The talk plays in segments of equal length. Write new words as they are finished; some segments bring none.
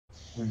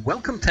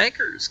Welcome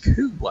tankers!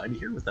 cooBLIMEY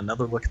here with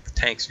another look at the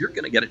tanks you're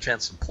going to get a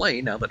chance to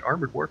play now that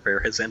Armored Warfare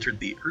has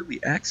entered the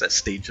early access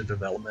stage of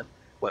development,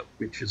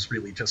 which is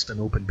really just an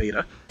open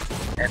beta.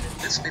 And in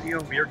this video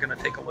we are going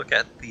to take a look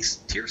at the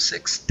Tier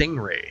 6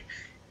 Stingray.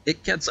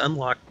 It gets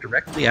unlocked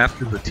directly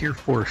after the Tier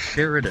 4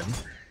 Sheridan.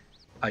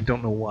 I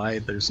don't know why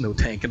there's no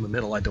tank in the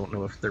middle. I don't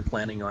know if they're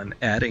planning on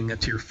adding a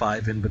Tier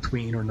 5 in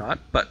between or not,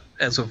 but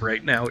as of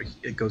right now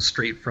it goes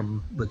straight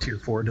from the Tier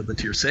 4 to the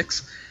Tier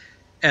 6.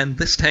 And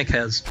this tank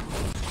has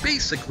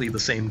basically the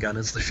same gun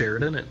as the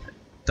Sheridan. It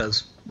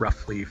does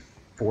roughly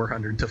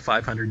 400 to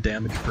 500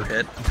 damage per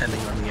hit, depending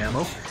on the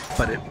ammo,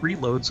 but it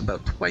reloads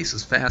about twice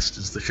as fast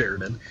as the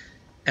Sheridan,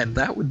 and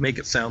that would make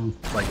it sound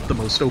like the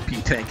most OP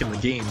tank in the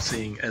game,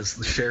 seeing as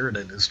the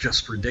Sheridan is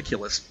just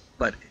ridiculous,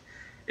 but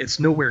it's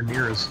nowhere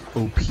near as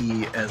OP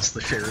as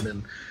the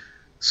Sheridan,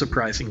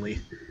 surprisingly.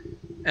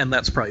 And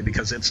that's probably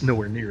because it's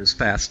nowhere near as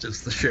fast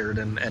as the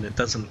Sheridan, and it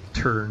doesn't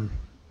turn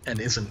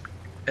and isn't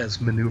as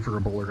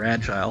maneuverable or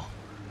agile.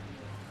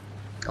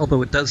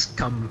 Although it does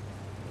come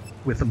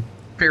with a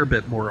fair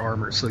bit more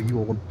armor, so you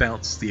will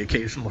bounce the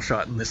occasional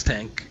shot in this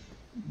tank,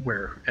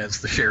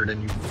 whereas the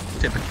Sheridan you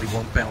typically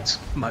won't bounce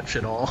much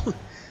at all.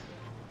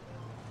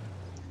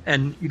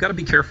 And you gotta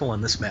be careful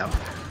on this map.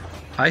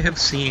 I have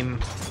seen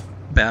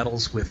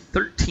battles with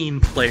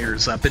 13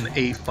 players up in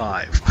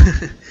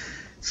A5.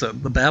 So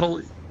the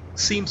battle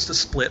seems to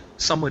split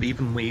somewhat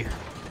evenly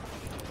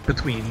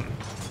between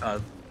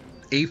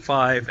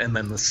A5 and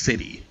then the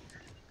city.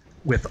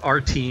 With our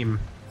team,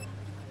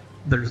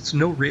 there's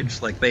no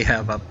ridge like they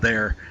have up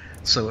there,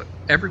 so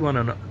everyone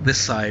on this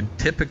side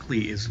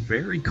typically is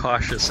very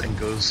cautious and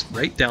goes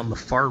right down the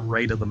far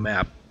right of the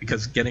map,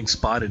 because getting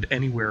spotted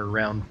anywhere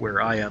around where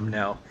I am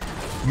now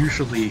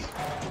usually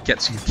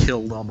gets you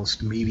killed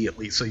almost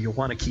immediately, so you'll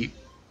want to keep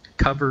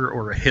cover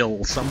or a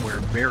hill somewhere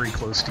very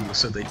close to you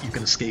so that you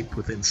can escape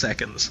within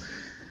seconds,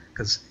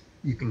 because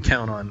you can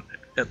count on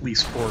at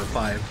least 4 or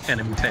 5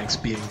 enemy tanks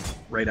being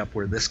right up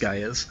where this guy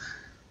is.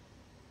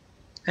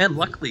 And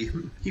luckily,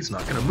 he's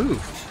not going to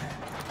move.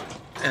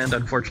 And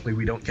unfortunately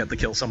we don't get the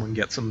kill, someone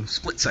gets him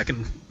split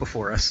second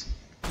before us.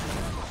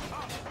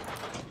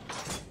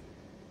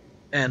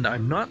 And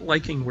I'm not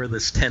liking where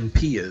this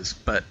 10p is,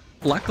 but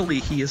luckily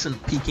he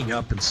isn't peeking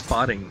up and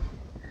spotting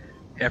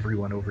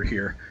everyone over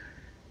here.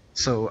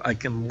 So I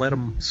can let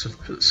him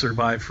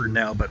survive for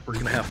now, but we're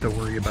going to have to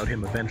worry about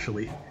him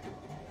eventually.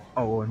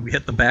 Oh, and we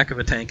hit the back of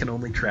a tank and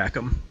only track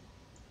him.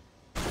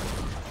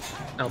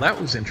 Now that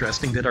was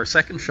interesting. Did our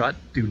second shot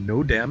do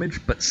no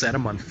damage but set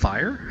him on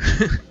fire?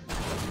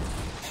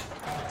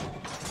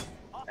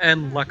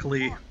 And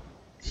luckily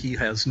he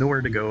has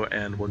nowhere to go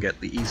and we'll get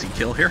the easy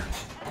kill here.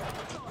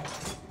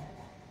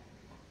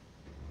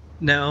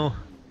 Now,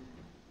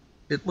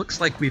 it looks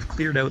like we've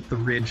cleared out the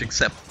ridge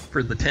except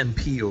for the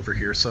 10p over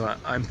here, so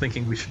I'm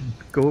thinking we should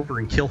go over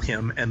and kill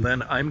him, and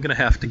then I'm going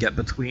to have to get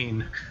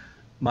between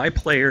my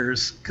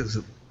players, because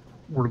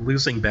we're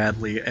losing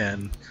badly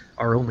and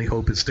our only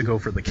hope is to go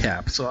for the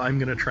cap. So I'm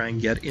going to try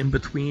and get in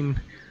between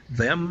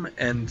them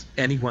and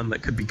anyone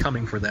that could be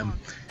coming for them,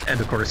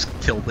 and of course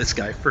kill this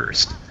guy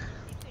first.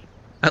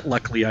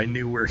 Luckily I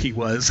knew where he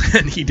was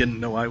and he didn't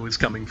know I was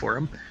coming for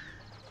him.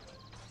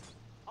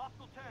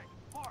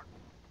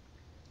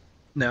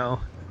 Now,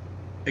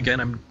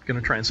 again, I'm going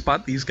to try and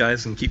spot these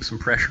guys and keep some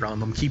pressure on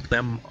them, keep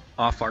them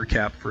off our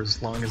cap for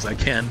as long as I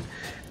can,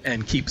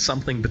 and keep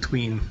something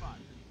between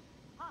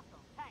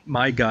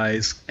my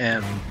guys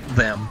and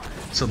them,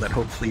 so that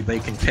hopefully they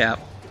can cap.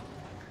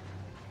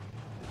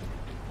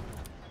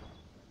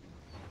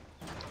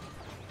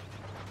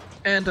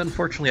 And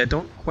unfortunately I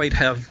don't quite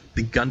have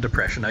the gun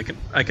depression. I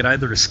could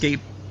either escape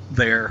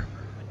there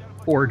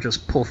or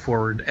just pull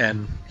forward,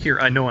 and here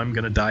I know I'm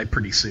gonna die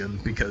pretty soon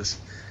because,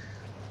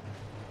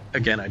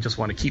 again, I just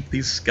want to keep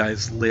these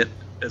guys lit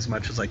as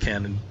much as I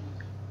can and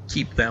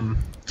keep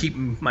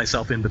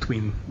myself in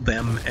between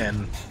them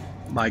and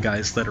my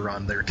guys that are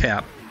on their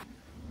cap.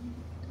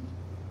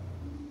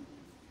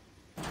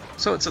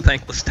 So it's a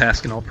thankless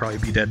task and I'll probably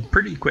be dead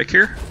pretty quick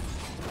here.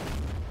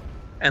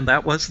 And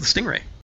that was the Stingray.